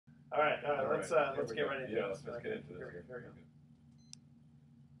All right. Let's get right into this. this. Let's get into this. Here we go.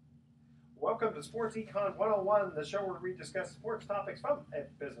 Welcome to Sports Econ 101, the show where we discuss sports topics from a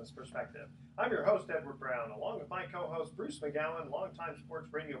business perspective. I'm your host, Edward Brown, along with my co-host, Bruce McGowan, longtime sports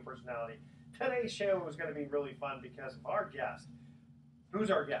radio personality. Today's show is going to be really fun because of our guest. Who's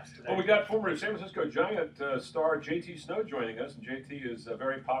our guest today? Well, we got former San Francisco Giant star J.T. Snow joining us, and J.T. is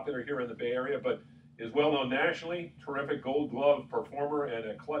very popular here in the Bay Area, but is well known nationally. Terrific Gold Glove performer and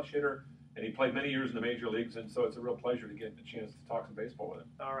a clutch hitter, and he played many years in the major leagues, and so it's a real pleasure to get the chance to talk some baseball with him.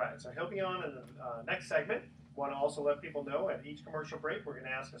 All right, so he'll be on in the next segment. Want to also let people know at each commercial break we're going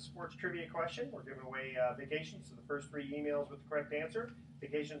to ask a sports trivia question. We're giving away vacations to the first 3 emails with the correct answer.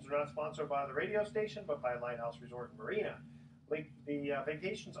 Vacations are not sponsored by the radio station, but by Lighthouse Resort and Marina. The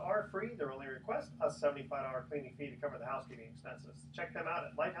vacations are free. Their only request, a $75 cleaning fee to cover the housekeeping expenses. Check them out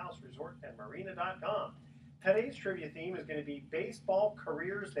at lighthouseresortandmarina.com. Today's trivia theme is going to be baseball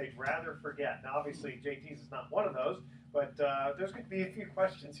careers they'd rather forget. Now, obviously, JT's is not one of those, but there's going to be a few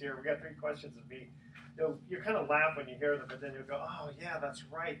questions here. We got 3 questions of me. You kind of laugh when you hear them, but then you'll go, oh, yeah, that's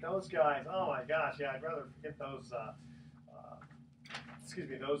right. Those guys, oh, my gosh, yeah, I'd rather forget those,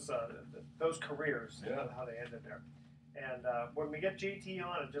 those careers, how they ended there. And when we get JT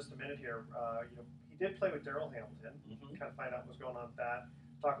on in just a minute here, he did play with Daryl Hamilton. Kind of find out what's going on with that.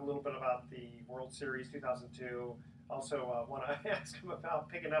 Talk a little bit about the World Series 2002. Also, want to ask him about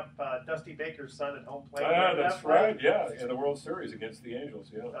picking up Dusty Baker's son at home plate. That's right. Yeah, in the World Series against the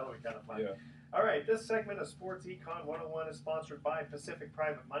Angels. Yeah, that'll be kind of fun. Yeah. All right, this segment of Sports Econ 101 is sponsored by Pacific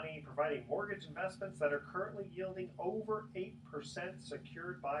Private Money, providing mortgage investments that are currently yielding over 8%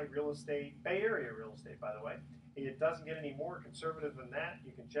 secured by real estate, Bay Area real estate, by the way. It doesn't get any more conservative than that.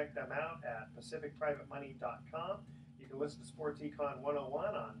 You can check them out at pacificprivatemoney.com. You can listen to Sports Econ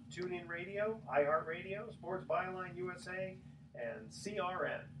 101 on TuneIn Radio, iHeartRadio, Sports Byline USA, and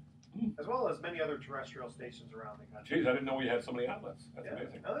CRN, as well as many other terrestrial stations around the country. Geez, I didn't know we had so many outlets. That's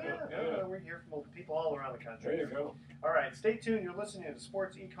amazing. Oh, yeah. We hear from people all around the country. There you go. All right, stay tuned. You're listening to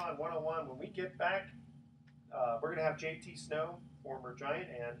Sports Econ 101. When we get back, we're going to have J.T. Snow, former Giant,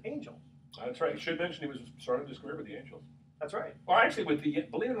 and Angel. That's right. You should mention he was starting his career with the Angels. That's right. Or actually, with the,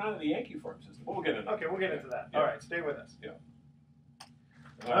 believe it or not, in the Yankee farm system. We'll get into that. Okay, we'll get into that. Yeah. All right, stay with us. Yeah.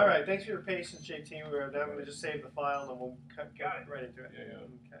 All right, thanks for your patience, JT. We're now going to just save the file, and we'll get right into it. Yeah.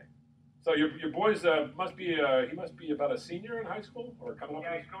 Okay. So your boys must be he must be about a senior in high school or coming up.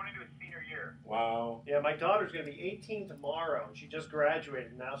 Yeah, he's going into his senior year. Wow. Yeah, my daughter's going to be 18 tomorrow, and she just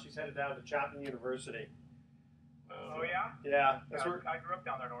graduated. Now she's headed down to Chapman University. Oh, yeah? Yeah. I grew up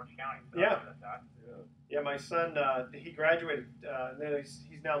down there in Orange County. So yeah. Yeah, my son, he graduated, and then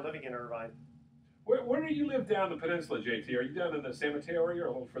he's now living in Irvine. Where do you live down the peninsula, JT? Are you down in the San Mateo area or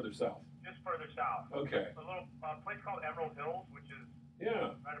a little further south? Just further south. Okay. A little place called Emerald Hills, which is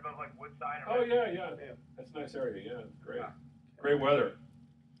right above like Woodside. Oh, yeah. That's a nice area. Yeah, it's great. Yeah. Great weather.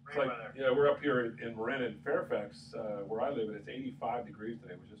 Great weather. Yeah, we're up here in Marin and Fairfax, where I live, and it's 85 degrees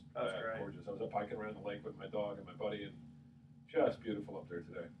today. It was just gorgeous. I was up hiking around the lake with my dog and my buddy, and just beautiful up there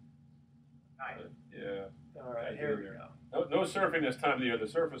today. Nice. Yeah. All right, here we go. No surfing this time of the year. The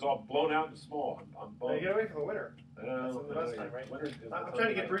surf is all blown out and small. I'm bummed. Get away from the winter. That's the best time, right? I'm trying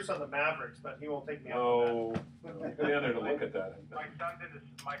to get Bruce on the Mavericks, but he won't take me out. No. Go down there to look at that. My son's into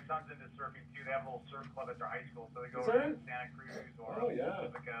surfing too. They have a little surf club at their high school, so they go over to Santa Cruz or like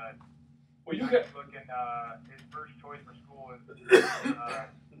well, you get looking. His first choice for school is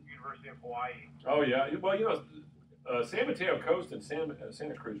University of Hawaii. Oh yeah. Well, San Mateo Coast and Santa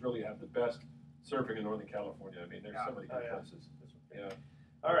Cruz really have the best surfing in Northern California. I mean, there's so many good places. Yeah.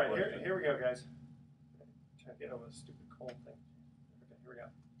 All right, here we go, guys. Try to get over this stupid cold thing. Okay, here we go.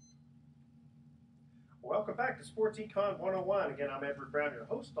 Welcome back to Sports Econ 101. Again, I'm Edward Brown, your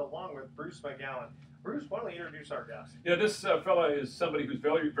host, along with Bruce McGowan. Bruce, why don't you introduce our guest? Yeah, this fella is somebody who's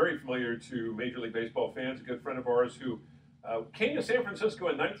very, very familiar to Major League Baseball fans, a good friend of ours who came to San Francisco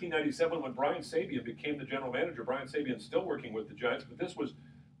in 1997 when Brian Sabean became the general manager. Brian Sabean's still working with the Giants, but this was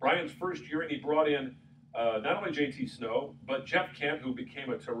Brian's first year, and he brought in not only J.T. Snow, but Jeff Kent, who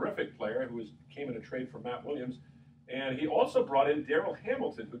became a terrific player, who came in a trade for Matt Williams. And he also brought in Daryl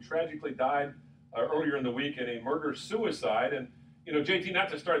Hamilton, who tragically died earlier in the week in a murder-suicide. And, J.T., not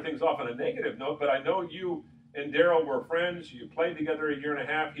to start things off on a negative note, but I know you and Daryl were friends. You played together a year and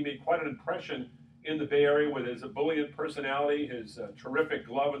a half. He made quite an impression in the Bay Area with his ebullient personality, his terrific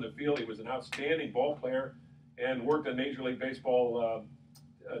glove in the field. He was an outstanding ball player and worked on Major League Baseball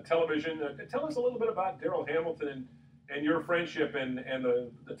television. Tell us a little bit about Daryl Hamilton and your friendship and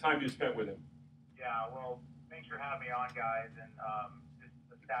the time you spent with him. Yeah, well, thanks for having me on, guys. And just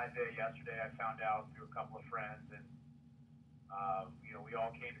a sad day yesterday, I found out through a couple of friends. And We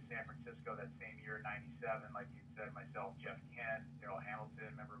all came to San Francisco that same year in '97, like you said, myself, Jeff Kent, Daryl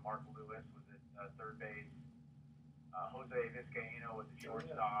Hamilton, remember Mark Lewis was at third base, Jose Vizcaíno was the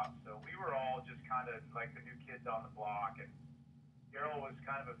shortstop. So we were all just kind of like the new kids on the block. And Daryl was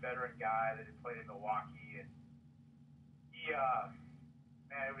kind of a veteran guy that had played in Milwaukee. And he,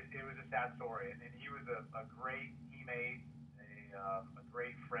 man, it was a sad story. And he was a great teammate, a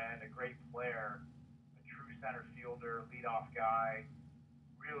great friend, a great player, a true center fielder, leadoff guy.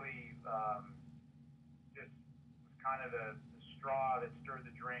 Really just was kind of the straw that stirred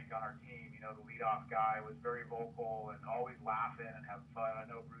the drink on our team. The leadoff guy was very vocal and always laughing and having fun. I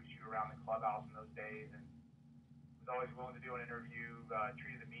know Bruce, you were around the clubhouse in those days and was always willing to do an interview,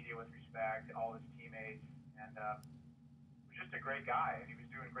 treated the media with respect, all his teammates, and was just a great guy. And he was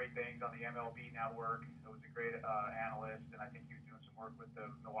doing great things on the MLB network. He was a great analyst, and I think he was doing some work with the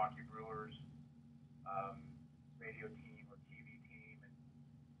Milwaukee Brewers radio team or TV team. And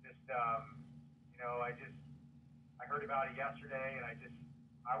just, I heard about it yesterday, and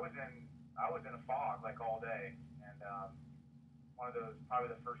I was in a fog like all day, and one of those probably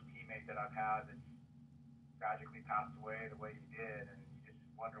the first teammate that I've had that's tragically passed away the way he did, and you just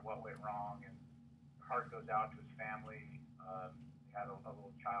wonder what went wrong, and your heart goes out to his family. He had a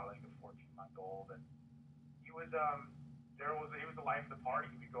little child, I think a 14-month-old, and he was he was the life of the party.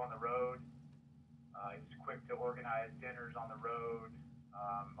 He would go on the road. He was quick to organize dinners on the road,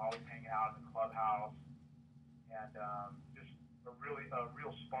 always hanging out in the clubhouse, and just a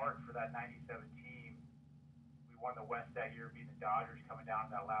real spark for that '97 team. We won the West that year, beating the Dodgers coming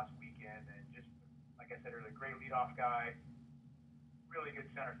down that last weekend, and just like I said, he was a great leadoff guy, really good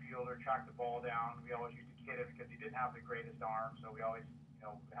center fielder, tracked the ball down. We always used to kid him because he didn't have the greatest arm, so we always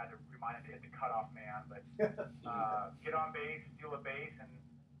had to remind him to hit the cutoff man. But get on base, steal a base, and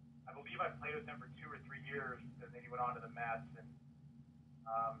I believe I played with him for 2 or 3 years, and then he went on to the Mets. And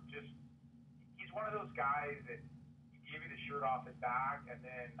he's one of those guys that give you the shirt off his back, and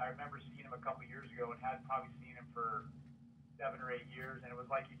then I remember seeing him a couple years ago and had probably seen him for 7 or 8 years, and it was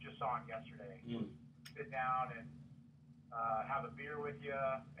like you just saw him yesterday. Sit down and have a beer with you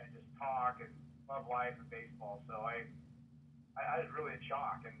and just talk and love life and baseball. So I was really in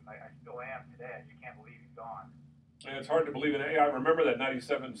shock, and I still am today. I just can't believe he's gone. And it's hard to believe. And I remember that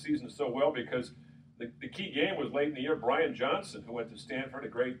 '97 season so well because the key game was late in the year. Brian Johnson, who went to Stanford, a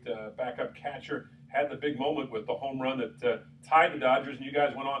great backup catcher, had the big moment with the home run that tied the Dodgers, and you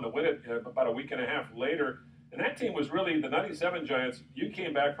guys went on to win it about a week and a half later. And that team was really the '97 Giants. You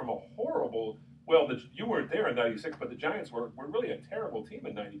came back from a horrible, you weren't there in '96, but the Giants were really a terrible team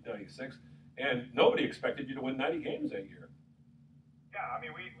in '96, and nobody expected you to win 90 games that year. Yeah, I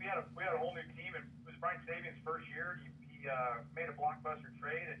mean, we had a whole new team, and it was Brian Sabian's first year. He made a blockbuster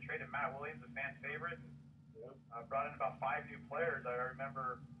trade and traded Matt Williams, a fan favorite, and brought in about 5 new players. I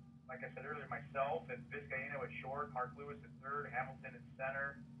remember, like I said earlier, myself and Vizcaíno at short, Mark Lewis at third, Hamilton at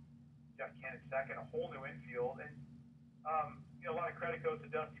center, Jeff Kent at second, a whole new infield. And a lot of credit goes to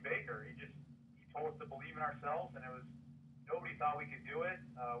Dusty Baker. He told us to believe in ourselves, and nobody thought we could do it.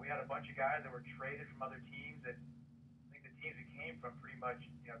 We had a bunch of guys that were traded from other teams that I think the teams we came from pretty much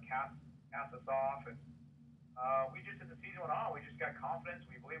cast us off, and we just, as the season went on, we just got confidence.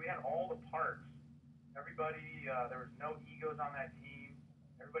 We believed we had all the parts. Everybody, there was no egos on that team.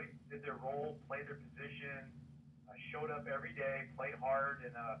 Everybody did their role, played their position, showed up every day, played hard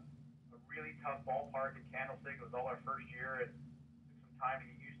in a really tough ballpark at Candlestick. It was all our first year, and took some time to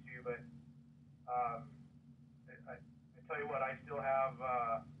get used to. But I tell you what, I still have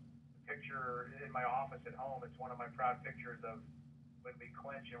a picture in my office at home. It's one of my proud pictures of when we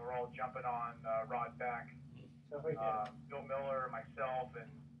clinch and we're all jumping on Rod Beck. Bill Miller, myself, and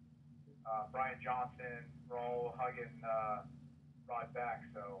Brian Johnson, we're all hugging Rod Beck.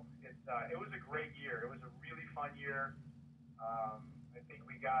 So it was a great year. It was a really fun year. I think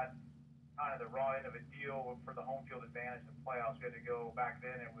we got kind of the raw end of a deal for the home field advantage in the playoffs. We had to go back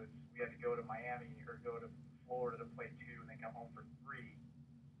then. We had to go to Miami or go to Florida to play 2 and then come home for 3.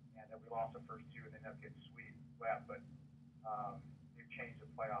 And then we lost the first 2 and then ended up getting swept. But they've changed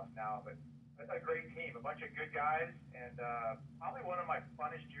the playoffs now. But a great team, a bunch of good guys, and probably one of my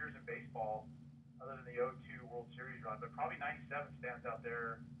funnest years in baseball, other than the '02 World Series run. But probably '97 stands out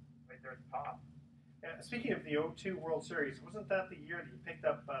there, right there at the top. Yeah, speaking of the '02 World Series, wasn't that the year that you picked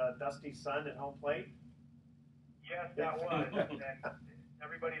up Dusty's son at home plate? Yes, that was. And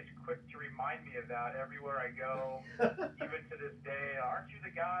everybody is quick to remind me of that everywhere I go, even to this day. Aren't you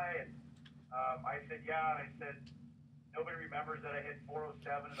the guy? And I said, yeah. And I said, nobody remembers that I hit 407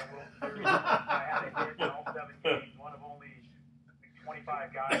 in the World Series. I had a hit in all 7 games, one of only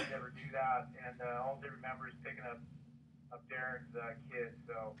 25 guys to ever do that. And all they remember is picking up Darren's kids.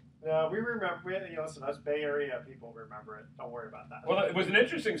 So No, we remember it. You know, listen, us Bay Area people remember it. Don't worry about that. Well, it was an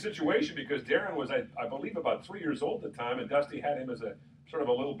interesting situation because Darren was, I believe, about 3 years old at the time, and Dusty had him as a sort of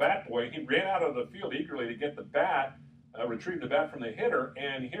a little bat boy. He ran out of the field eagerly to get the bat, retrieve the bat from the hitter,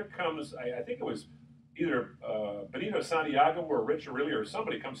 and here comes, I think it was either Benito Santiago or Rich Aurelio or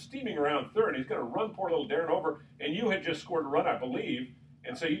somebody comes steaming around third, and he's going to run poor little Darren over, and you had just scored a run, I believe,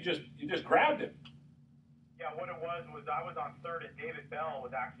 and so you just grabbed him. yeah, what it was I was on third, and David Bell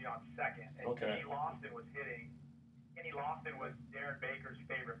was actually on second, and Okay. Kenny Lofton was hitting. Kenny Lofton was Darren Baker's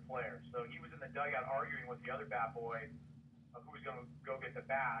favorite player, so he was in the dugout arguing with the other bat boy of who was going to go get the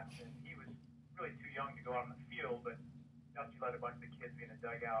bat, and he was really too young to go out on the field, but Dusty let a bunch of the kids be in the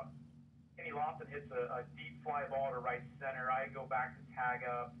dugout. Kenny Lofton hits a deep fly ball to right center. I go back to tag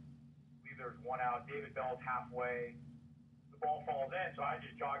up. I believe there's one out. David Bell's halfway. The ball falls in, so I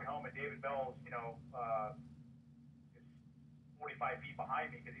just jog home, and David Bell's, is 45 feet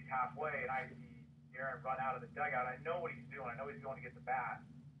behind me because he's halfway, and I see Darren run out of the dugout. I know what he's doing. I know he's going to get the bat.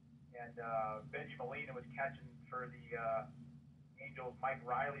 And Benji Molina was catching for the Angels. Mike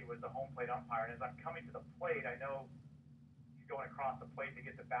Riley was the home plate umpire. And as I'm coming to the plate, I know he's going across the plate to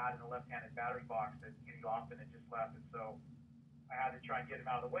get the bat in the left-handed batter's box that Kenny Lofton had just left. And so I had to try and get him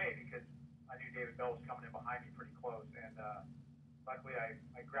out of the way because I knew David Bell was coming in behind me pretty close. And luckily, I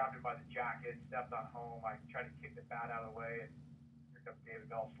grabbed him by the jacket, stepped on home. I tried to kick the bat out of the way and picked up David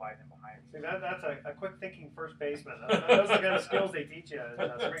Bell sliding in behind me. See, that's a quick thinking first baseman. Those are the kind of skills they teach you in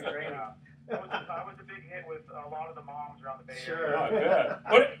spring training. I was a big hit with a lot of the moms around the Bay Sure. Area.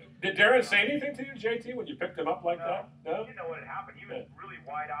 Oh, good. Did Darren say anything to you, JT, when you picked him up like that? No? He didn't know what had happened. He was really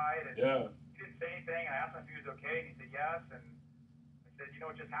wide-eyed, and Yeah. he didn't say anything. I asked him if he was okay, and he said yes. And I said, you know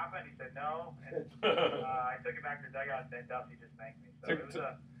what just happened? He said no. And I took him back to the dugout, and Dusty just thanked me. So it was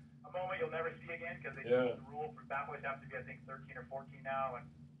a moment you'll never see again because they changed the rule for bat boys have to be, I think, 13 or 14 now, and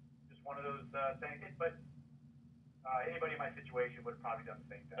just one of those things. But anybody in my situation would have probably done the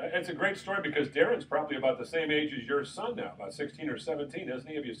same thing. It's a great story because Darren's probably about the same age as your son now, about 16 or 17, isn't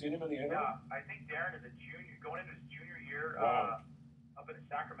he? Have you seen him in the NFL? Yeah, I think Darren is a junior, going into his junior year Wow. up in the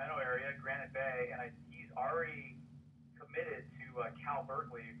Sacramento area, Granite Bay, and he's already committed to Cal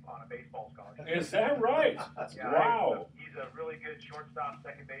Berkeley on a baseball scholarship. Is that right? Yeah, Wow. He's a really good shortstop,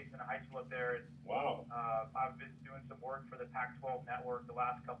 second baseman in high school up there. And, Wow. I've been doing some work for the Pac-12 network the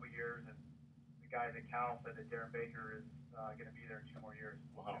last couple of years, and the guys at Cal said that Darren Baker is going to be there in 2 more years.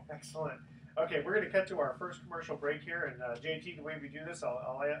 Wow. Excellent. Okay, we're going to cut to our first commercial break here. And JT, the way we do this,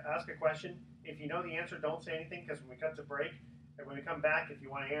 I'll ask a question. If you know the answer, don't say anything because when we cut to break, and when we come back, if you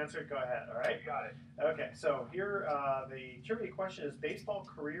want to answer, go ahead. All right? You got it. Okay, so here the trivia question is baseball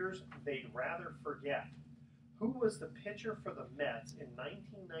careers they'd rather forget. Who was the pitcher for the Mets in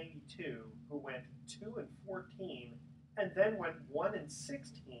 1992 who went 2-14 and then went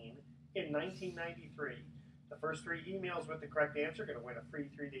 1-16 in 1993? The first 3 emails with the correct answer are going to win a free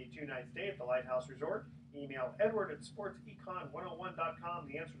 3-day, 2-night stay at the Lighthouse Resort. Email edward@sportsecon101.com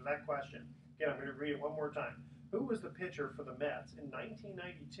the answer to that question. Again, I'm going to read it one more time. Who was the pitcher for the Mets in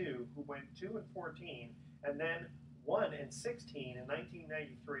 1992 who went 2-14 and then 1-16 in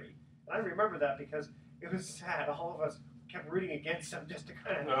 1993? And I remember that because it was sad. All of us kept rooting against him just to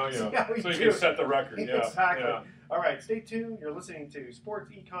kind of see how he So you do. can set the record. Yeah. Exactly. Yeah. All right, stay tuned. You're listening to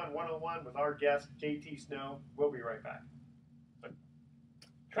Sports Econ 101 with our guest, JT Snow. We'll be right back.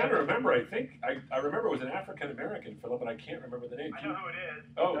 Trying to remember, I think I remember it was an African American, Philip, but I can't remember the name. I know who it is.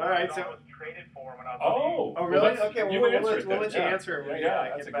 Oh. All right, I so was traded for him when I was oh, really? Well, Okay, you we'll answer it let then. you Yeah. answer it when we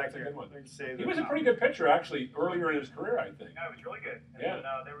Yeah, get back that's a here. good one. Let me say He this. was a pretty good pitcher, actually, earlier in his career, I think. Yeah, it was really good. And Yeah.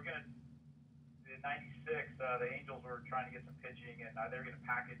 then, they were going to, in '96, the Angels were trying to get some pitching, and they were going to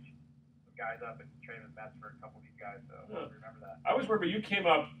package some guys up and trade them with Mets for a couple of these guys. So I remember that. I always remember you came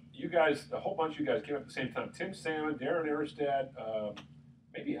up, you guys, a whole bunch of you guys came up at the same time. Tim Salmon, Darren Erstad,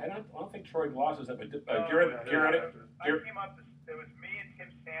 maybe, I don't think Troy Gloss was that, but Garrett. I came up, it was me and Tim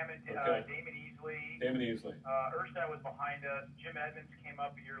Salmon, Okay. Damon Easley. Damon Easley. Erstad was behind us. Jim Edmonds came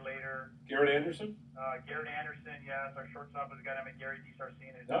up a year later. Garrett Anderson? Garrett Anderson, yes. Our shortstop was a guy named Gary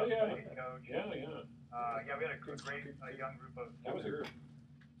DiSarcina, who's Oh, yeah. the head coach. Yeah. Yeah, we had a great young group of. That was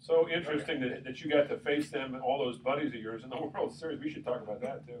so interesting that you got to face them and all those buddies of yours in the World Series. We should talk about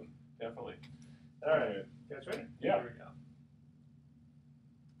that, too. Definitely. All right. You guys ready? Yeah. Here we go.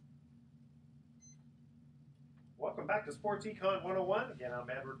 Welcome back to Sports Econ 101. Again, I'm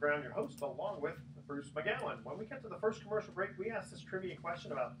Edward Brown, your host, along with Bruce McGowan. When we get to the first commercial break, we asked this trivia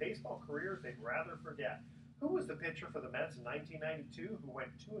question about baseball careers they'd rather forget. Who was the pitcher for the Mets in 1992 who went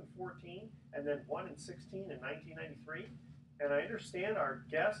 2-14 and then 1-16 in 1993? And I understand our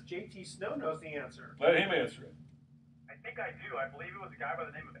guest, JT Snow, knows the answer. Let him answer it. I think I do. I believe it was a guy by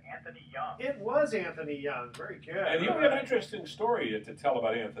the name of Anthony Young. It was Anthony Young. Very good. And you have an interesting story to tell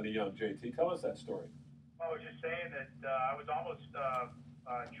about Anthony Young, JT. Tell us that story. I was just saying that I was almost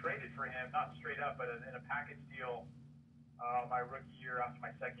traded for him, not straight up, but in a package deal my rookie year after my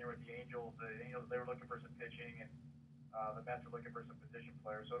second year with the Angels. The Angels, they were looking for some pitching, and the Mets were looking for some position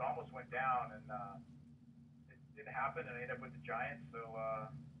players. So it almost went down, and it didn't happen, and I ended up with the Giants. So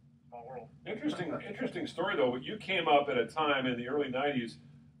small world. Interesting story, though. You came up at a time in the early 90s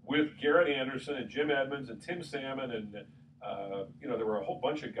with Garrett Anderson and Jim Edmonds and Tim Salmon, and there were a whole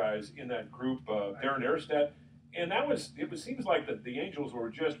bunch of guys in that group, Darren Erstedt. And it seems like the Angels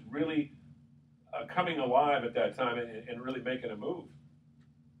were just really coming alive at that time and really making a move.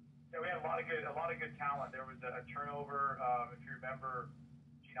 Yeah, we had a lot of good talent. There was a turnover. If you remember,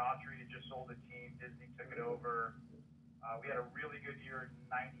 Gene Autry had just sold the team. Disney took it over. We had a really good year in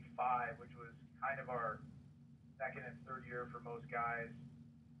 '95, which was kind of our second and third year for most guys.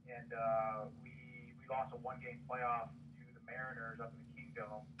 And we lost a one-game playoff to the Mariners up in the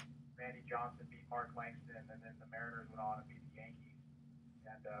Kingdome. Randy Johnson beat Mark Langston, and then the Mariners went on and beat the Yankees.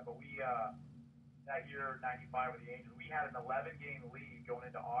 And but we that year '95 with the Angels, we had an 11-game lead going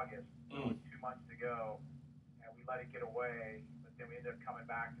into August, 2 months to go, and we let it get away. But then we ended up coming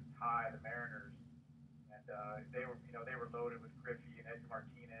back to tie the Mariners, and they were loaded with Griffey and Edgar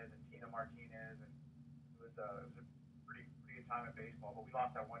Martinez and Tina Martinez, and it was a pretty good time in baseball. But we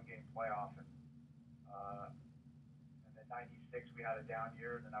lost that one-game playoff, and then '96 we had a down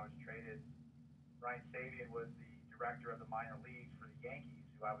year, and then I was traded. Brian Sabian was the director of the minor leagues for the Yankees,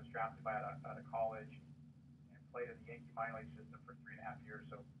 who I was drafted by out of college and played in the Yankee minor league system for 3.5 years.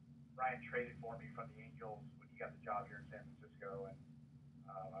 So Brian traded for me from the Angels when he got the job here in San Francisco, and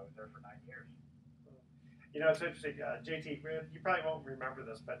I was there for 9 years. You know, it's interesting, JT, you probably won't remember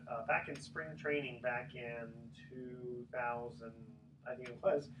this, but back in spring training back in 2000, I think it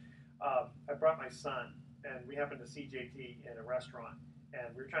was, I brought my son, and we happened to see JT in a restaurant,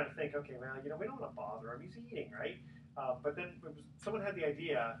 and we were trying to think, okay, well, we don't want to bother him, he's eating, right? But then someone had the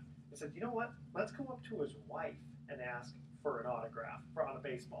idea and said, you know what, let's go up to his wife and ask for an autograph on a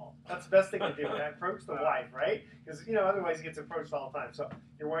baseball. That's the best thing to do. And I approached the wife, right? Because, otherwise he gets approached all the time. So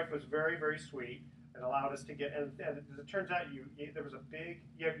your wife was very, very sweet and allowed us to get, and as it turns out, there was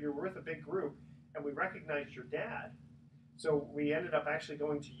you were with a big group, and we recognized your dad. So we ended up actually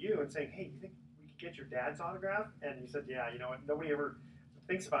going to you and saying, hey, you think we could get your dad's autograph? And you said, yeah, you know what, nobody ever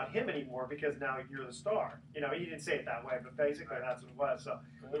thinks about him anymore because now you're the star. He didn't say it that way, but basically that's what it was. So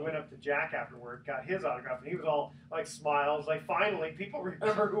we went up to Jack afterward, got his autograph, and he was all like smiles, like finally people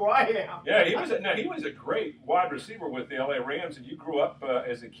remember who I am. Yeah, he was a great wide receiver with the LA Rams, and you grew up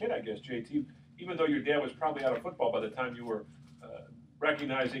as a kid, I guess, JT. Even though your dad was probably out of football by the time you were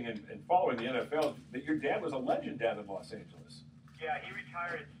recognizing and following the NFL, that your dad was a legend down in Los Angeles. Yeah, he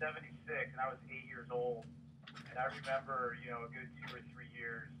retired at 76, and I was 8 years old. And I remember, a good 2 or 3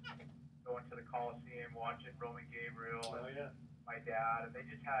 years going to the Coliseum, watching Roman Gabriel and my dad, and they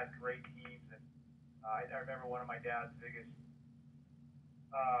just had great teams. And I remember one of my dad's biggest,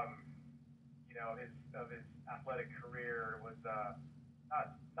 of his athletic career was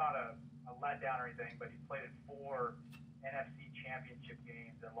not a letdown or anything, but he played in 4 NFC championship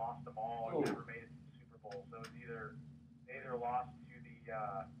games and lost them all and never made it to the Super Bowl. So it was they either lost to the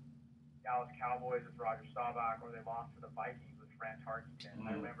Dallas Cowboys with Roger Staubach, or they lost to the Vikings with Fran Tarkenton.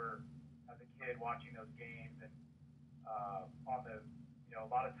 I remember as a kid watching those games, and on the, a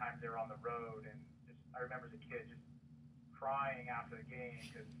lot of times they were on the road, and I remember as a kid just crying after the game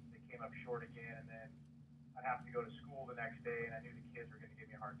because they came up short again, and then I'd have to go to school the next day, and I knew the kids were going to give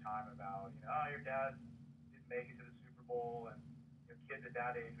me a hard time about, your dad didn't make it to the Super Bowl, and kids at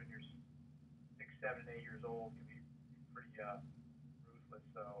that age when you're 6, 7, 8 years old can be pretty ruthless.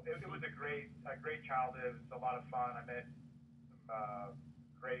 So it was a great childhood. It's a lot of fun. I met some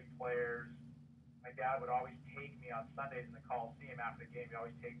great players. My dad would always take me on Sundays in the Coliseum after the game. He'd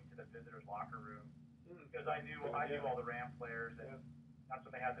always take me to the visitors' locker room because I knew all the Ram players, and that's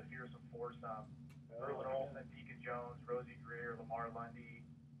when they had the fearsome foursome: Erlen Olsen, Deacon Jones, Rosie Greer, Lamar Lundy.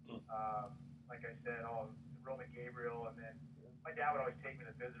 Like I said, Roman Gabriel, and then my dad would always take me to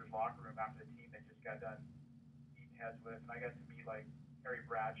the visitors' locker room after the team they just got done beating heads with, and I got to meet like Terry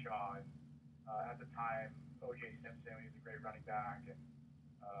Bradshaw and at the time O.J. Simpson, he was a great running back, and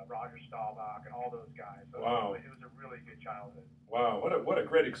Roger Staubach and all those guys. So wow. It was a really good childhood. Wow, what a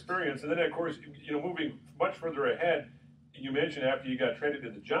great experience. And then of course, moving much further ahead, you mentioned after you got traded to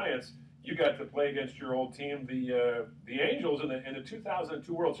the Giants, you got to play against your old team, the Angels, in the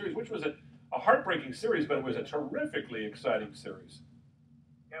 2002 World Series, which was a heartbreaking series, but it was a terrifically exciting series.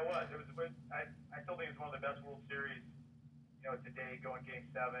 Yeah, it was. I still think it's one of the best World Series today going Game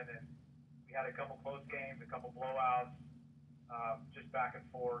 7, and we had a couple close games, a couple blowouts, just back and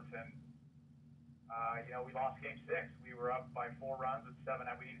forth, and we lost Game 6. We were up by 4 runs with 7.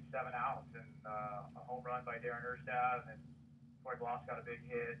 We needed 7 outs, and a home run by Darren Erstad, and then Troy Gloss got a big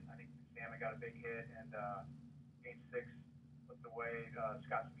hit. I think Salmon got a big hit, and Game 6 slipped away.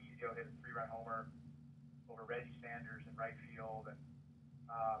 Scott Spezio hit a 3-run homer over Reggie Sanders in right field, and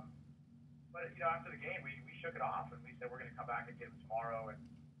but after the game we shook it off and we said we're going to come back and get him tomorrow. And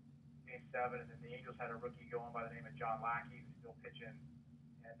Game 7, and then the Angels had a rookie going by the name of John Lackey who's still pitching,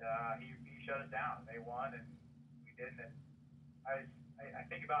 and he shut us down. They won, and we didn't. And I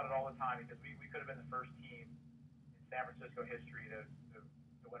think about it all the time because we could have been the first team in San Francisco history to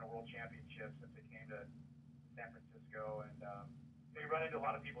win a world championship since it came to San Francisco. And you run into a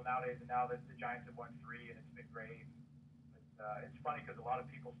lot of people nowadays, and now that the Giants have won 3, and it's been great. But it's funny because a lot of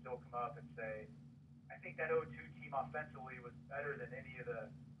people still come up and say, I think that 0-2 team offensively was better than any of the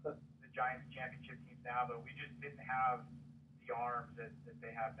Giants championship teams now, but we just didn't have the arms that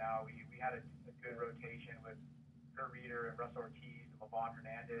they have now. We had a good rotation with Kurt Reeder and Russ Ortiz and Levon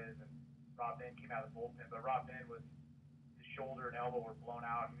Hernandez, and Rob Ninn came out of the bullpen, but Rob Ninn was his shoulder and elbow were blown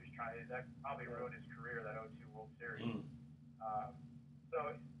out. He was that probably ruined his career, that 0-2 World Series.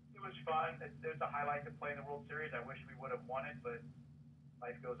 So it was fun. There's a highlight to play in the World Series. I wish we would have won it, but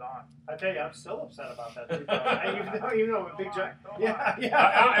life goes on. I tell you, I'm still upset about that too. even though I'm a big Giant.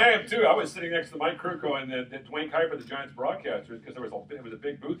 I am too. I was sitting next to Mike Krukow and Dwayne Kuiper, the Giants broadcasters, because it was a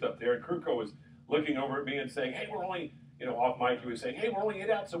big booth up there, and Krukow was looking over at me and saying, "Hey, we're only off mic." He was saying, "Hey, we're only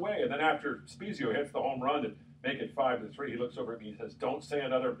 8 outs away." And then after Spezio hits the home run to make it 5-3, he looks over at me and says, "Don't say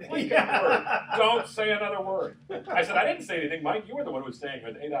another word. Don't say another word." I said, "I didn't say anything, Mike. You were the one who was saying it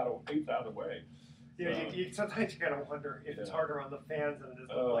was 8 out away." Sometimes you gotta wonder if it's harder on the fans than it is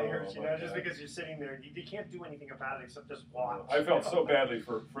the players. Just because you're sitting there, you can't do anything about it except just watch. I felt so badly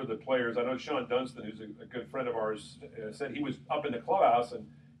for the players. I know Sean Dunston, who's a good friend of ours, said he was up in the clubhouse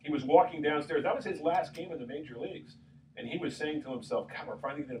and he was walking downstairs. That was his last game in the major leagues, and he was saying to himself, "God, we're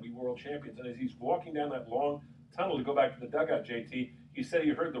finally going to be world champions." And as he's walking down that long tunnel to go back to the dugout, JT, he said he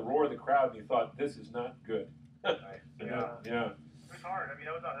heard the roar of the crowd and he thought, "This is not good." Right. Yeah. It was hard. I mean,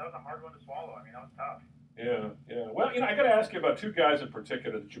 that was a hard one to swallow. I mean, that was tough. Yeah. Well, I got to ask you about 2 guys in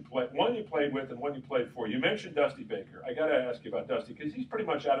particular that you played. One you played with and one you played for. You mentioned Dusty Baker. I got to ask you about Dusty because he's pretty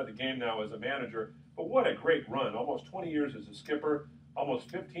much out of the game now as a manager. But what a great run! Almost 20 years as a skipper, almost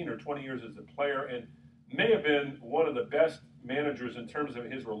 15 or 20 years as a player, and may have been one of the best managers in terms of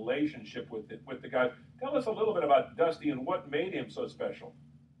his relationship with the guys. Tell us a little bit about Dusty and what made him so special.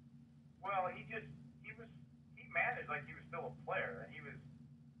 Well, he managed like he was still a player, and he was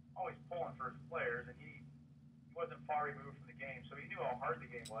always pulling for his players, and he wasn't far removed from the game, so he knew how hard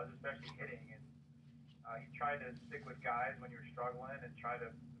the game was, especially hitting, and he tried to stick with guys when you were struggling and try to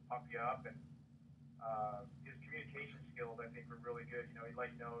pump you up, and his communication skills, I think, were really good. He'd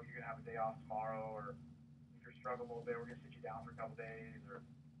let you know you're going to have a day off tomorrow, or if you're struggling a little bit, we're going to sit you down for a couple days, or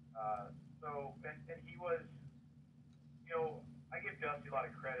and he was, I give Dusty a lot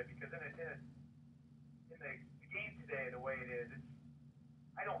of credit because in the game today, the way it is,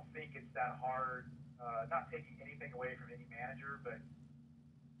 I don't think it's that hard. Not taking anything away from any manager, but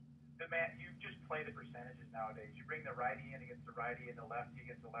you just play the percentages nowadays. You bring the righty in against the righty and the lefty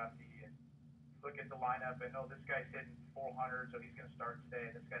against the lefty, and you look at the lineup and this guy's hitting 400, so he's going to start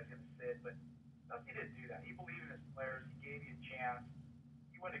today, and this guy's going to sit. But Dusty didn't do that. He believed in his players. He gave you a chance.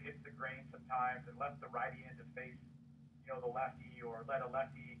 He went against the grain sometimes and left the righty in to face, the lefty, or let a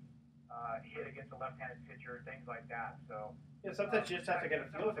lefty hit against a left-handed pitcher, things like that. So. Yeah, sometimes you just have to get a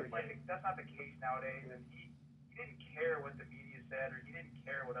feel for the game. That's not the case nowadays, and he didn't care what the media said, or he didn't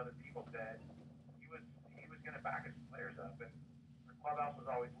care what other people said. He was going to back his players up, and our clubhouse was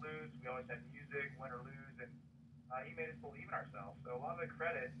always loose. We always had music, win or lose, and he made us believe in ourselves. So a lot of the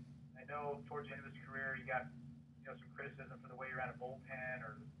credit, I know towards the end of his career, he got some criticism for the way he ran a bullpen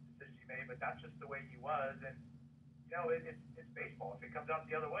or the decisions he made, but that's just the way he was, and it's baseball. If it comes out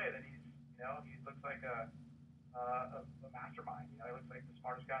the other way, then he looks like a mastermind. He looks like the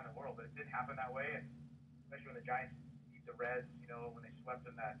smartest guy in the world, but it didn't happen that way, and especially when the Giants beat the Reds, when they swept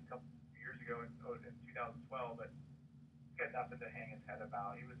them that couple years ago in 2012. But he's got nothing to hang his head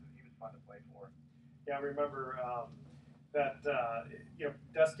about. He was fun to play for. Yeah, I remember that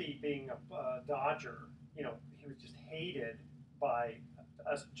Dusty being a Dodger, he was just hated by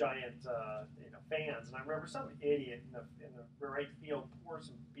us Giant fans, and I remember some idiot in the right field poured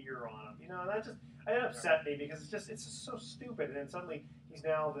some beer on him. And It upset me because it's just so stupid. And then suddenly he's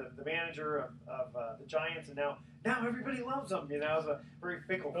now the manager of the Giants, and now everybody loves him. You know, it's a very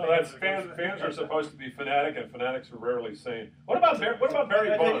fickle. No, that's fans are supposed to be fanatic, and fanatics are rarely sane. What about Barry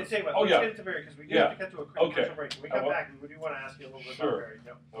Bonds? Let's Oh yeah. Get into Barry because we have to get to a quick commercial break. When we come back, we do want to ask you a little bit about Barry.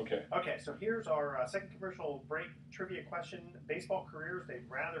 No. Okay. Okay, so here's our second commercial break trivia question: baseball careers they'd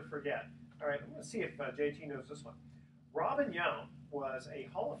rather forget. All right, I'm going to see if JT knows this one. Robin Yount was a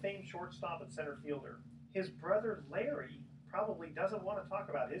Hall of Fame shortstop and center fielder. His brother Larry probably doesn't want to talk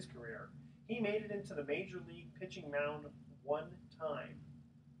about his career. He made it into the major league pitching mound one time.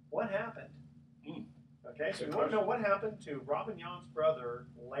 What happened? Okay, so we want to know what happened to Robin Yount's brother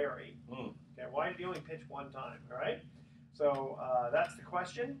Larry. Okay, why did he only pitch one time? All right, so that's the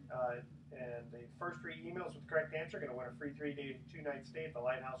question. And the first 3 emails with the correct answer are going to win a free 3-day, 2-night stay at the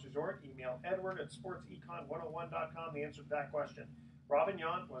Lighthouse Resort. Email edward@sportsecon101.com the answer to that question. Robin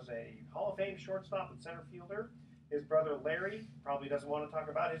Yount was a Hall of Fame shortstop and center fielder. His brother Larry probably doesn't want to talk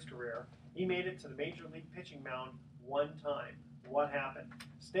about his career. He made it to the Major League pitching mound one time. What happened?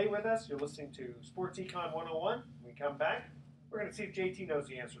 Stay with us. You're listening to Sports Econ 101. When we come back, we're going to see if JT knows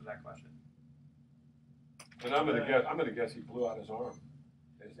the answer to that question. And I'm going to guess he blew out his arm,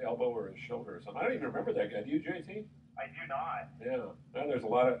 his elbow or his shoulder or something. I don't even remember that guy. Do you, JT? I do not. Yeah. No, there's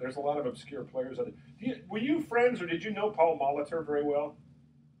a lot of obscure players. Were you friends, or did you know Paul Molitor very well?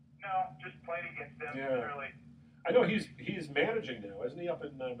 No, just played against him. Yeah. Really. I know he's managing now, isn't he? Up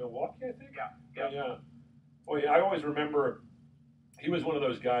in Milwaukee, I think. Yeah. Boy, I always remember he was one of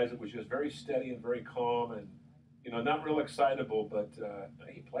those guys that was just very steady and very calm, and not real excitable, but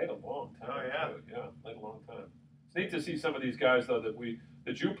he played a long time. Oh yeah. Too. Yeah, played a long time. It's neat to see some of these guys though that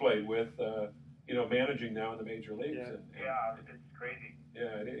you played with, managing now in the major leagues. Yeah. It's crazy.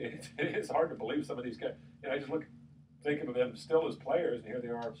 Yeah, it is hard to believe some of these guys. I just think of them still as players, and here they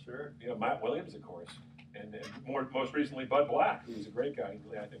are. Sure. Matt Williams, of course, and most recently Bud Black, who was a great guy.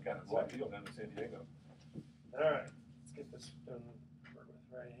 I think got a raw deal down in San Diego. All right, let's get this done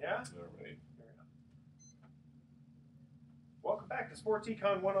right here. All right. Welcome back to Sports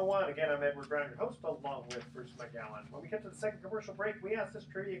Econ 101. Again, I'm Edward Brown, your host, along with Bruce McGowan. When we get to the second commercial break, we asked this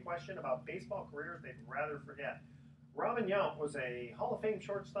trivia question about baseball careers they'd rather forget. Robin Yount was a Hall of Fame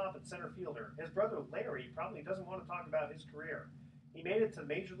shortstop and center fielder. His brother Larry probably doesn't want to talk about his career. He made it to the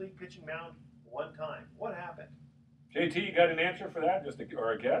Major League pitching mound one time. What happened? JT, you got an answer for that,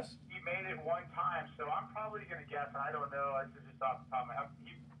 or a guess? He made it one time, so I'm probably going to guess, and I don't know. It's just off the top of my head.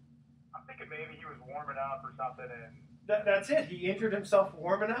 I'm thinking maybe he was warming up or something, and that's it. He injured himself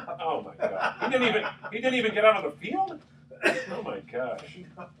warming up. Oh my God! He didn't even get out on the field. Oh my gosh!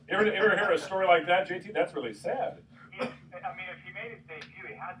 Ever hear a story like that, JT? That's really sad. I mean, if he made his debut,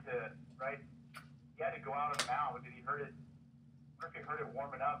 he had to, right? He had to go out on the mound. Did he hurt it? Or if he hurt it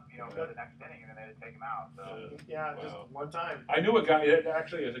warming up, for the next inning, and then they had to take him out. So just one time. I knew a guy.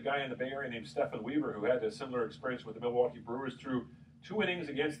 Actually, there's a guy in the Bay Area named Stephen Weaver who had a similar experience with the Milwaukee Brewers through 2 innings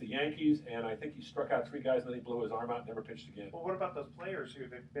against the Yankees, and I think he struck out 3 guys, and then he blew his arm out and never pitched again. Well, what about those players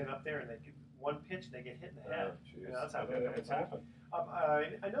who've been up there and they get one pitch and they get hit in the head? That's happened. It's happened.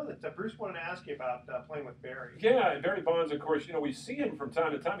 I know that Bruce wanted to ask you about playing with Barry. Yeah, and Barry Bonds, of course, we see him from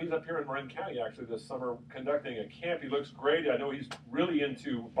time to time. He's up here in Marin County, actually, this summer conducting a camp. He looks great. I know he's really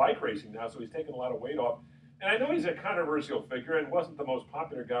into bike racing now, so he's taken a lot of weight off. And I know he's a controversial figure and wasn't the most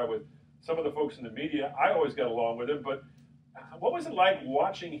popular guy with some of the folks in the media. I always got along with him, but what was it like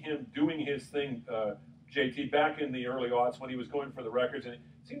watching him doing his thing, JT, back in the early aughts when he was going for the records? And it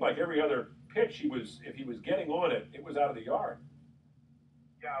seemed like every other pitch if he was getting on it, it was out of the yard.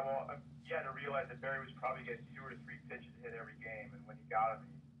 Yeah, well, you had to realize that Barry was probably getting 2 or 3 pitches hit every game, and when he got him,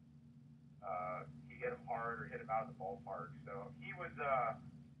 he hit him hard or hit him out of the ballpark. So he was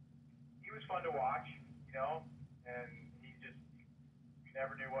fun to watch, and you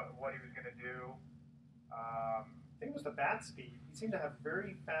never knew what he was going to do. I think it was the bat speed. He seemed to have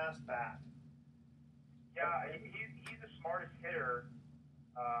very fast bat. Yeah, he's the smartest hitter.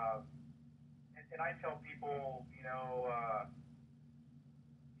 And I tell people,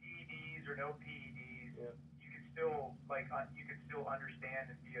 PEDs or no PEDs, you can still understand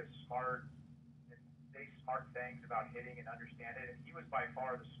and be smart and say smart things about hitting and understand it. And he was by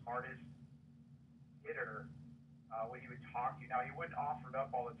far the smartest hitter when he would talk to you. Now, he wouldn't offer it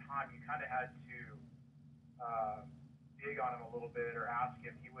up all the time. You kind of had to dig on him a little bit or ask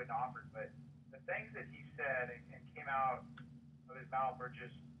him. He wouldn't offer it, but the things that he said and came out of his mouth were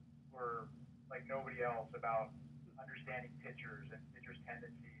like nobody else about understanding pitchers and pitchers'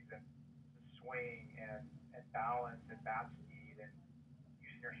 tendencies and the swing and balance and bat speed and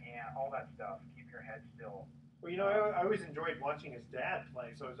using your hand, all that stuff, keeping your head still. Well, I always enjoyed watching his dad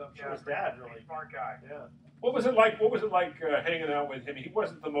play, so I'm sure his dad really. Smart guy. Yeah. What was it like? What was it like hanging out with him? He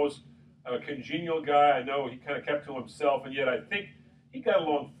wasn't the most congenial guy. I know he kind of kept to himself, and yet I think he got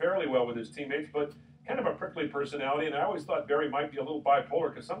along fairly well with his teammates. But kind of a prickly personality, and I always thought Barry might be a little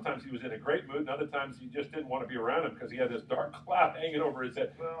bipolar because sometimes he was in a great mood, and other times he just didn't want to be around him because he had this dark cloud hanging over his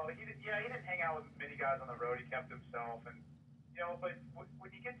head. Well, he didn't hang out with many guys on the road. He kept himself, and but when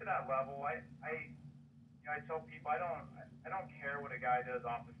you get to that level, I tell people I don't care what a guy does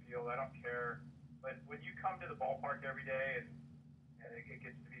off the field. I don't care, but when you come to the ballpark every day and it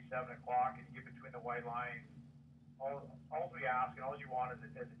gets to be 7 o'clock and you get between the white lines, all we ask and all you want as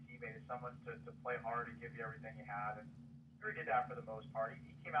a teammate is someone to play hard and give you everything you had. And Barry did that for the most part.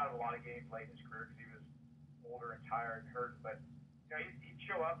 He came out of a lot of games late in his career because he was older and tired and hurt. But he'd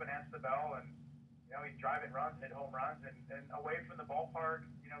show up and answer the bell, and he'd drive in runs, hit home runs, and away from the ballpark,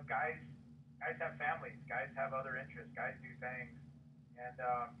 guys have families, guys have other interests, guys do things, and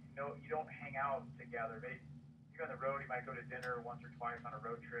you don't hang out together. Maybe you're on the road, you might go to dinner once or twice on a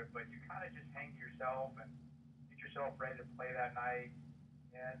road trip, but you kind of just hang to yourself and get yourself ready to play that night.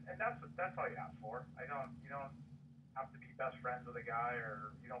 And that's all you ask for. You don't have to be best friends with a guy,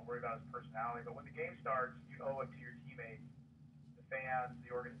 or you don't worry about his personality. But when the game starts, you owe it to your teammates, the fans, the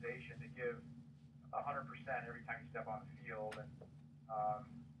organization to give 100% every time you step on the field.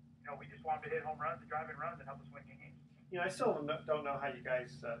 And we just want to hit home runs and drive in runs and help us win games. I still don't know how you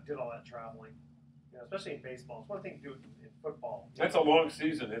guys did all that traveling. Especially in baseball. It's one thing to do it in football. That's a long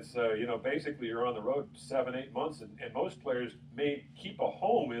season. It's basically you're on the road 7-8 months, and most players may keep a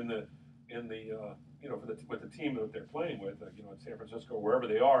home in the with the team that they're playing with, in San Francisco, wherever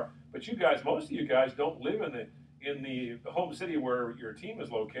they are. But most of you guys don't live in the home city where your team is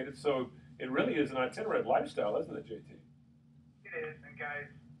located. So it really is an itinerant lifestyle, isn't it, JT? It is, and guys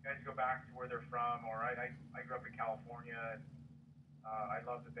go back to where they're from. Or I grew up in California, and I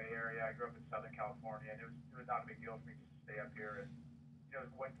love the Bay Area. I grew up in Southern California, and it was not a big deal for me to stay up here. And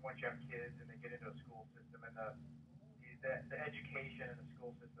once you have kids and they get into a school system, and the education and the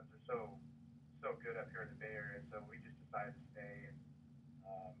school systems are so good up here in the Bay Area, so we just decided to stay. And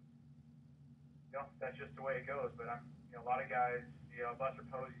that's just the way it goes. But a lot of guys, Buster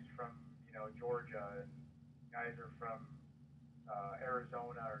Posey's from Georgia, and guys are from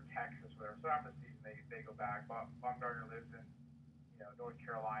Arizona or Texas, whatever. So after the season, they go back. Baumgartner lives in North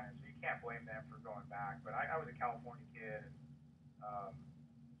Carolina, so you can't blame them for going back. But I was a California kid, and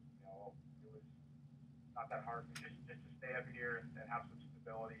it was not that hard for me just to stay up here and have some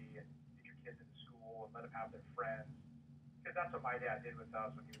stability and get your kids into school and let them have their friends. Because that's what my dad did with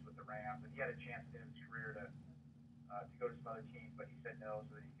us when he was with the Rams, and he had a chance in his career to go to some other teams, but he said no,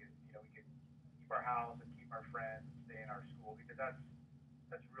 so that we could keep our house and keep our friends and stay in our school, because that's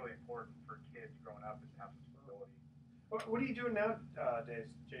really important for kids growing up, is to have some stability. What are you doing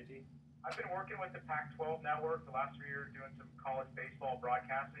nowadays, JT? I've been working with the Pac-12 network the last 3 years, doing some college baseball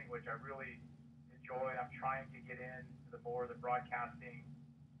broadcasting, which I really enjoy. I'm trying to get into the broadcasting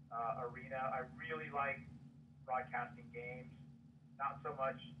arena. I really like broadcasting games, not so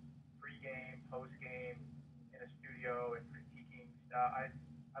much pre-game, post-game in a studio and critiquing stuff.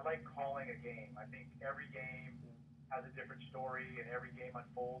 I like calling a game. I think every game has a different story, and every game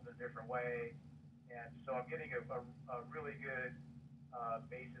unfolds in a different way. And so I'm getting a really good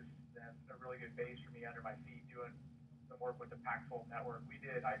basis and a really good base for me under my feet doing some work with the Pac-12 network.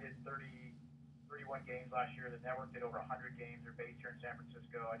 I did 31 games last year. The network did over 100 games. They're based here in San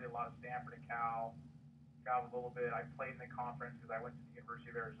Francisco. I did a lot of Stanford and Cal. Traveled a little bit. I played in the conference because I went to the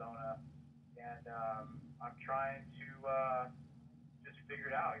University of Arizona. And I'm trying to just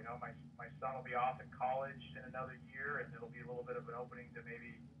figure it out. My son will be off in college in another year, and it'll be a little bit of an opening to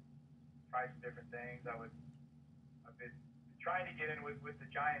maybe try some different things. I've been trying to get in with the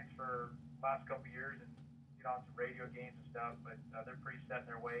Giants for the last couple of years and get on some radio games and stuff, but they're pretty set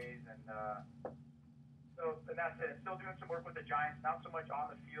in their ways, and that's it. Still doing some work with the Giants, not so much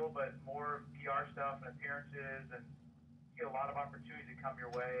on the field, but more PR stuff and appearances, and you get a lot of opportunities that come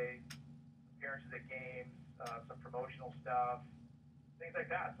your way, appearances at games, some promotional stuff, things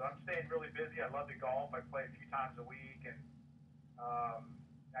like that. So I'm staying really busy. I love to golf. I play a few times a week, and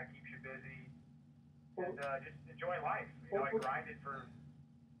that keeps you busy, and just enjoying life. I grinded for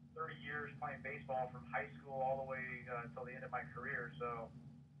 30 years playing baseball from high school all the way until the end of my career. So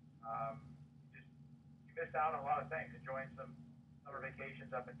you missed out on a lot of things. Enjoying some summer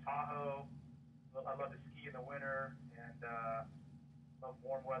vacations up in Tahoe. I love to ski in the winter, and love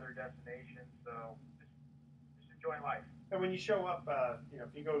warm weather destinations. So just enjoying life. And when you show up,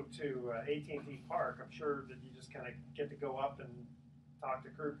 if you go to AT&T Park, I'm sure that you just kind of get to go up and talk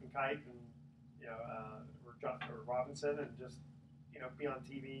to Kirk and Kite and or Robinson, and just be on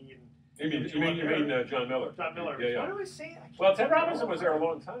TV and. You mean John Miller? John Miller. Yeah, yeah. Why do I say that? Well, Ted Robinson was there a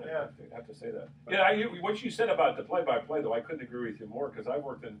long time. Yeah. I have to say that. Yeah, what you said about the play-by-play, though, I couldn't agree with you more because I've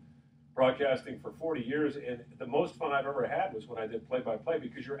worked in broadcasting for 40 years, and the most fun I've ever had was when I did play-by-play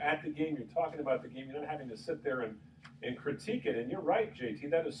because you're at the game, you're talking about the game, you're not having to sit there and critique it. And you're right,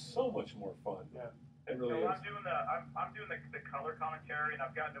 JT, that is so much more fun. Yeah. It really is. I'm doing the color commentary, and I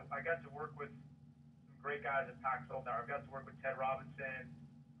got to work with some great guys at Pac-12 now. I've got to work with Ted Robinson,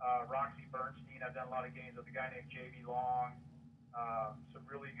 Roxy Bernstein. I've done a lot of games with a guy named JB Long. Some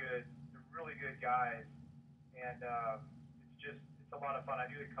really good guys, and it's a lot of fun. I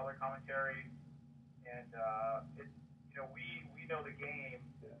do the color commentary, and we know the game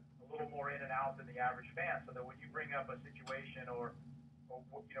a little more in and out than the average fan. So that when you bring up a situation or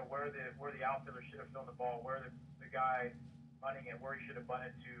where the outfielder should have thrown the ball, where the guy running it, where he should have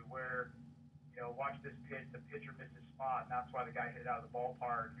bunted to, where watch this pitch, the pitcher missed his spot, and that's why the guy hit it out of the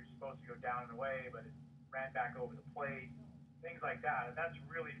ballpark. You're supposed to go down and away, but it ran back over the plate. Things like that, and that's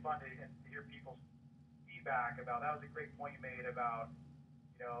really fun to hear people's feedback about. That was a great point you made about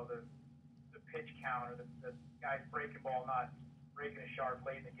the pitch count or the guy's breaking ball not breaking a sharp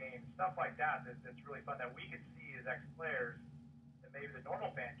late in the game, stuff like that. That's really fun that we can see as ex-players that maybe the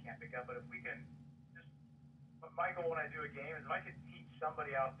normal fan can't pick up. But if we can just, my goal when I do a game is if I could teach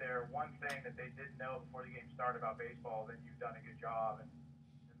somebody out there one thing that they didn't know before the game started about baseball, then you've done a good job, and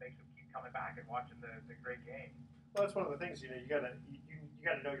it makes them keep coming back and watching the great game. Well, that's one of the things. You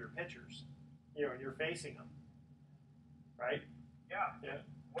gotta know your pitchers. You're facing them, right? Yeah.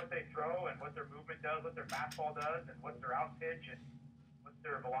 What they throw and what their movement does, what their fastball does, and what's their out pitch, and what's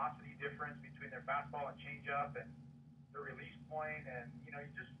their velocity difference between their fastball and changeup, and their release point. And you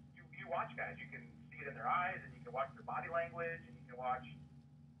watch guys, you can see it in their eyes, and you can watch their body language, and you can watch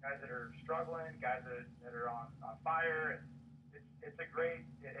guys that are struggling, guys that are on fire. And it's a great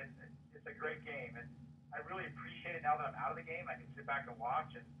game, and I really appreciate it now that I'm out of the game. I can sit back and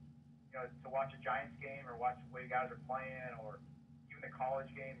watch, and to watch a Giants game or watch the way guys are playing, or even the college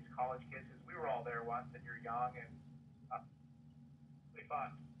game, these college kids, because we were all there once, and you're young, and really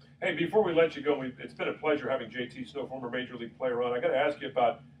fun. Hey, before we let you go, it's been a pleasure having JT Snow, former Major League player, on. I got to ask you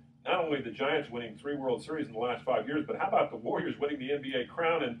about not only the Giants winning 3 World Series in the last 5 years, but how about the Warriors winning the NBA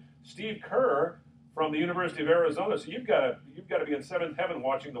crown and Steve Kerr from the University of Arizona? So you've got to be in seventh heaven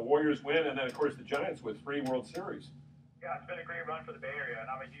watching the Warriors win, and then of course the Giants with 3 World Series. Yeah, it's been a great run for the Bay Area, and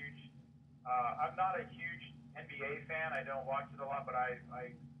I'm not a huge NBA fan. I don't watch it a lot, but I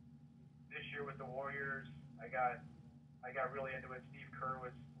this year with the Warriors, I got really into it. Steve Kerr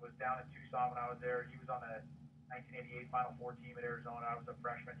was down in Tucson when I was there. He was on the 1988 Final Four team at Arizona. I was a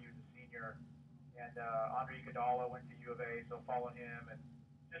freshman. He was a senior. And Andre Iguodala went to U of A, so following him, and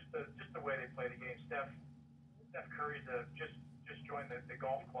just the way they play the game. Steph Curry's just joined the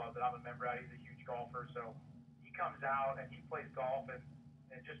golf club that I'm a member at. He's a huge golfer, so he comes out and he plays golf and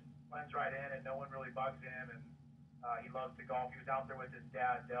just blends right in, and no one really bugs him. And he loves to golf. He was out there with his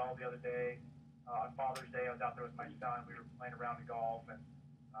dad, Daryl, the other day. On Father's Day, I was out there with my son. We were playing around the golf, and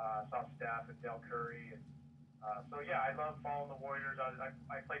saw Steph and Dale Curry. And so yeah, I love following the Warriors.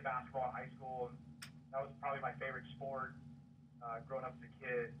 I played basketball in high school, and that was probably my favorite sport growing up as a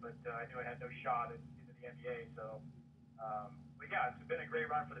kid. But I knew I had no shot into the NBA. So, but yeah, it's been a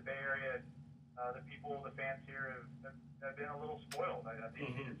great run for the Bay Area. The people, the fans here have been a little spoiled. I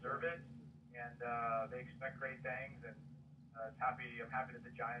think they deserve it, and they expect great things. And I'm happy that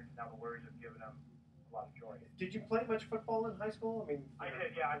the Giants and now the Warriors have given them a lot of joy. Did you play much football in high school? I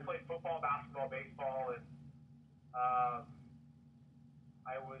did. Yeah, I played football, basketball, baseball, and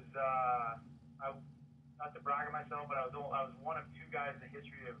I was not to brag on myself, but I was one of 2 guys in the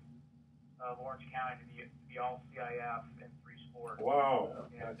history of Orange County to be all CIF in 3 sports. Wow,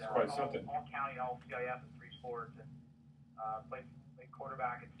 and, that's quite something. All county, all CIF in 3 sports, and played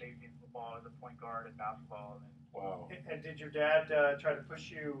quarterback and safety in football, as a point guard in basketball. Wow. And did your dad try to push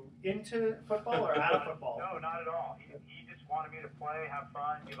you into football or out of football? No, not at all. He just wanted me to play, have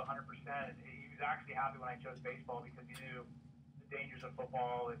fun, give 100%. And he was actually happy when I chose baseball because he knew the dangers of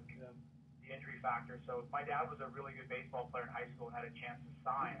football and the injury factor. So my dad was a really good baseball player in high school and had a chance to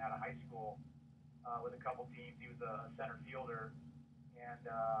sign out of high school with a couple teams. He was a center fielder, and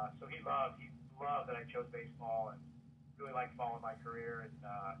so he loved that I chose baseball and really liked following my career. And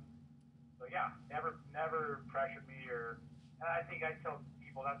so yeah, never pressured me, and I think I tell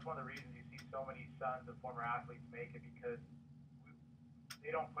people that's one of the reasons you see so many sons of former athletes make it, because they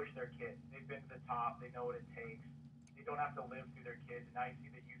don't push their kids. They've been to the top. They know what it takes. They don't have to live through their kids. And I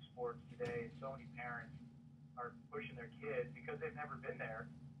see the youth sports today, so many parents are pushing their kids because they've never been there,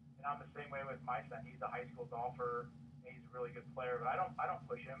 and And I'm the same way with my son. He's a high school golfer. And he's a really good player, but I don't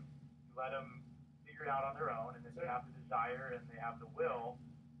push him. Let them figure it out on their own, and if they have the desire and they have the will,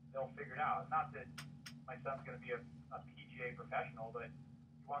 they'll figure it out. Not that my son's going to be a PGA professional, but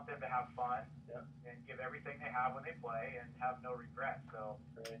you want them to have fun and give everything they have when they play and have no regrets. So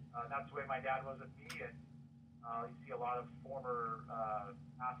that's the way my dad was with me, and you see a lot of former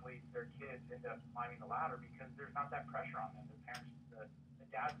athletes, their kids end up climbing the ladder because there's not that pressure on them. Their parents, the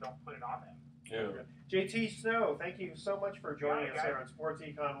dads don't put it on them. Yeah. JT Snow, thank you so much for joining us here on Sports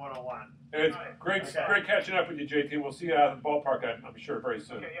Econ 101. It's great catching up with you, JT. We'll see you out at the ballpark, I'm sure, very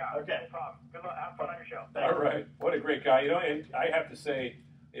soon. Okay, yeah, no problem. Good luck. Have fun on your show. All right. What a great guy. And I have to say,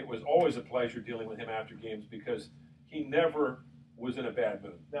 it was always a pleasure dealing with him after games because he never was in a bad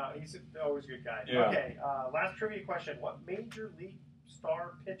mood. No, he's always a good guy. Yeah. Okay, last trivia question. What major league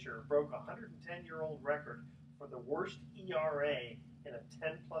star pitcher broke a 110-year-old record for the worst ERA in a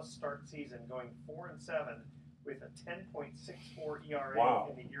 10-plus start season, going 4-7 with a 10.64 ERA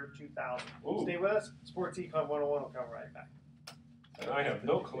in the year 2000? Ooh. Stay with us. Sports Econ 101 will come right back. And I have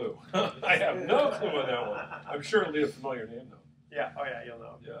no clue. I have no clue on that one. I'm sure it'll be a familiar name, though. Yeah, oh yeah, you'll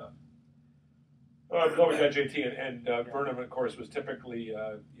know. Yeah. Well, we got JT, and Vernon, of course, was typically,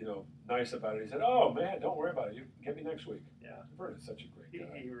 nice about it. He said, "Oh man, don't worry about it. You can get me next week." Yeah. Vernon's such a great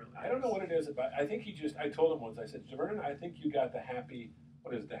guy. He really I don't know what it is about. I think I told him once. I said, "Vernon, I think you got the happy.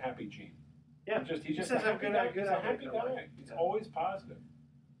 What is it? The happy gene." Yeah. He's just a happy guy. He's a happy guy. He's always positive.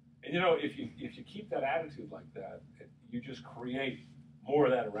 And if you keep that attitude like that, you just create more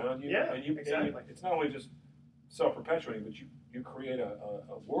of that around you. Yeah, and exactly. It's not only just self-perpetuating, but you create a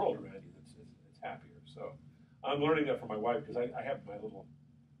world around you that's happier. So I'm learning that from my wife because I have my little,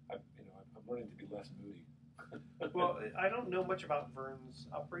 I'm learning to be less moody. Well, I don't know much about Vern's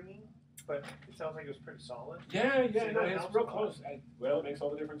upbringing, but it sounds like it was pretty solid. Yeah, So that it's helps real a lot. close. Well, it makes all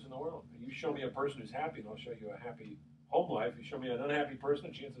the difference in the world. You show me a person who's happy, and I'll show you a happy home life. You show me an unhappy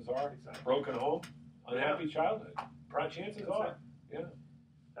person, chances are broken home, unhappy childhood. Chances are, yeah.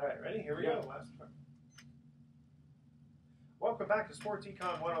 All right, ready? Here we go. Last one. Welcome back to Sports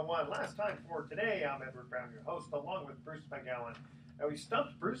Econ 101. Last time for today, I'm Edward Brown, your host, along with Bruce McGowan. Now, we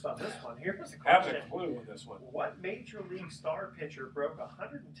stumped Bruce on this one. Here's the question. Have a clue on this one. What major league star pitcher broke a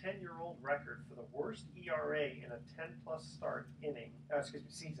 110-year-old record for the worst ERA in a 10-plus start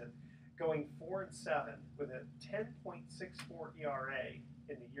season, going 4-7 with a 10.64 ERA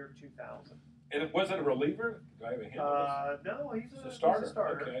in the year 2000? And was it a reliever? Do I have a hint on this? No, he's a starter. He's a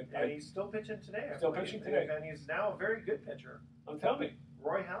starter. Okay. And he's still pitching today. I Still believe. pitching today. And he's now a very good pitcher. Tell me.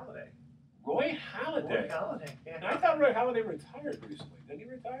 Roy Halladay. Roy Halladay. Roy Halladay. Yeah. And I thought Roy Halladay retired recently. Didn't he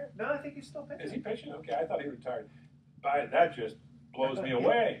retire? No, I think he's still pitching. Is he pitching? Okay, I thought he retired. That just blows me Yeah.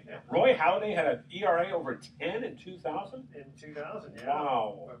 away. Yeah. Roy Halladay had an ERA over 10 in 2000? In 2000, yeah.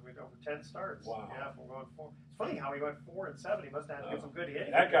 Wow. With over 10 starts. Wow. Yeah, from going 4. It's funny how he went 4-7. He must have had to get some good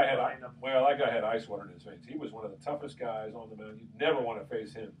hitting. That guy behind him. that guy had ice water in his veins. He was one of the toughest guys on the mound. You'd never want to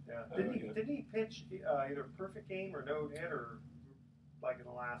face him. Yeah. Didn't he pitch either perfect game or no hit or like in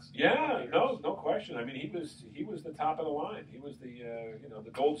the last? Yeah, no question. I mean, he was the top of the line. He was the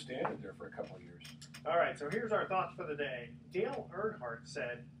the gold standard there for a couple of years. All right, so here's our thoughts for the day. Dale Earnhardt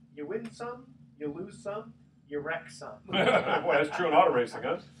said, "You win some, you lose some, you wreck some." Boy, that's true in auto racing,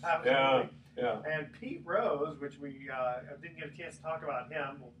 huh? Absolutely. Yeah. And Pete Rose, which we didn't get a chance to talk about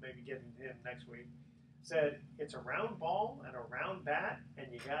him, we'll maybe get into him next week, said, "It's a round ball and a round bat,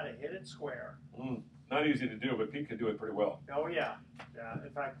 and you got to hit it square." Not easy to do, but Pete could do it pretty well. Oh, yeah.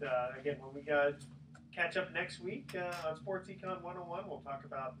 In fact, again, when we catch up next week on Sports Econ 101, we'll talk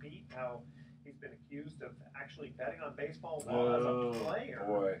about Pete, how he's been accused of actually betting on baseball as a player,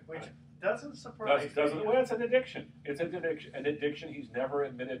 boy. which doesn't surprise me. Well, it's an addiction. It's an addiction. He's never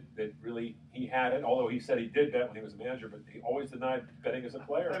admitted that really he had it, although he said he did bet when he was a manager, but he always denied betting as a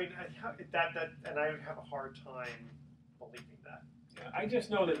player. I mean, and I have a hard time believing that. I just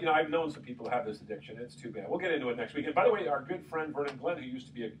know that, I've known some people who have this addiction. It's too bad. We'll get into it next week. And by the way, our good friend Vernon Glenn, who used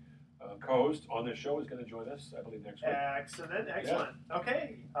to be a co-host on this show, is going to join us, I believe, next week. Excellent. Yeah.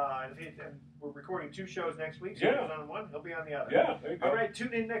 Okay. And we're recording 2 shows next week. So Yeah. he's on one, he'll be on the other. Yeah, there you go. All right,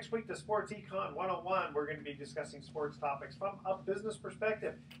 tune in next week to Sports Econ 101. We're going to be discussing sports topics from a business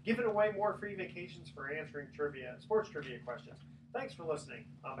perspective, giving away more free vacations for answering sports trivia questions. Thanks for listening.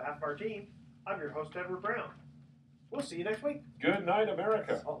 On behalf of our team, I'm your host, Edward Brown. We'll see you next week. Good night,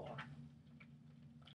 America. So long.